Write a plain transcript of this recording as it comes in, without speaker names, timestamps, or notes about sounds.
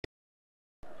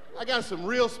I got some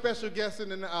real special guests in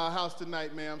the house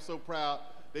tonight, man. I'm so proud.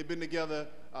 They've been together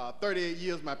 38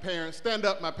 years, my parents. Stand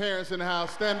up, my parents in the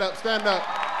house. Stand up, stand up.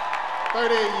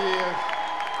 38 years.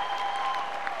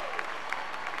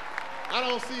 I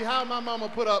don't see how my mama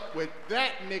put up with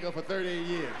that nigga for 38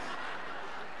 years.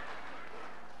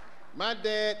 My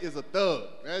dad is a thug.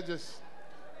 That's just,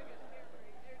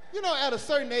 you know, at a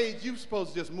certain age, you're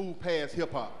supposed to just move past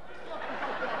hip hop.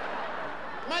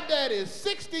 My dad is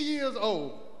 60 years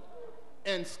old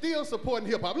and still supporting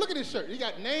hip hop. Look at his shirt. He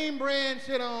got name brand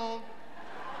shit on.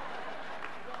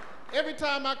 Every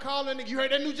time I call a nigga, you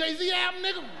heard that new Jay-Z album,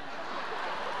 nigga?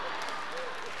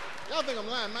 Y'all think I'm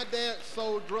lying. My dad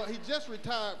sold drugs. He just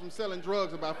retired from selling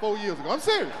drugs about 4 years ago. I'm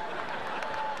serious.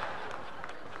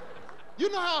 You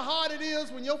know how hard it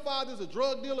is when your father's a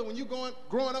drug dealer when you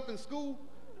growing up in school?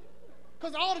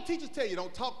 Because all the teachers tell you,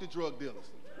 don't talk to drug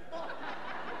dealers.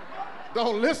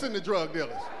 Don't listen to drug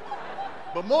dealers.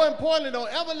 But more importantly, don't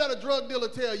ever let a drug dealer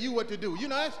tell you what to do. You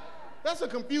know, that's a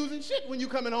confusing shit when you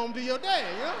coming home to your dad,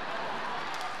 you know?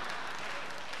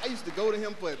 I used to go to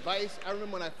him for advice. I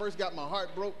remember when I first got my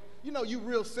heart broke. You know, you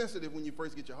real sensitive when you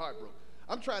first get your heart broke.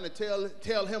 I'm trying to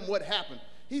tell him what happened.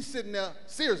 He's sitting there,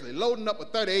 seriously, loading up a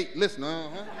 38,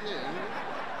 listening,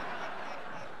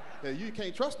 yeah, you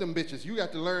can't trust them bitches. You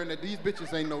got to learn that these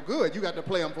bitches ain't no good. You got to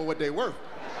play them for what they worth.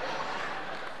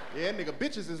 Yeah, nigga,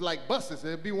 bitches is like buses.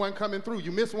 There'll be one coming through.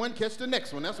 You miss one, catch the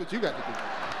next one. That's what you got to do.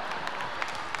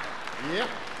 Yeah,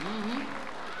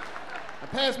 Now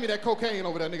pass me that cocaine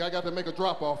over there, nigga. I got to make a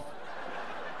drop off.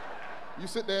 You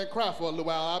sit there and cry for a little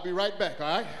while. I'll be right back, all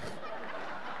right?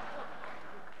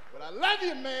 But I love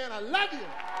you, man. I love you.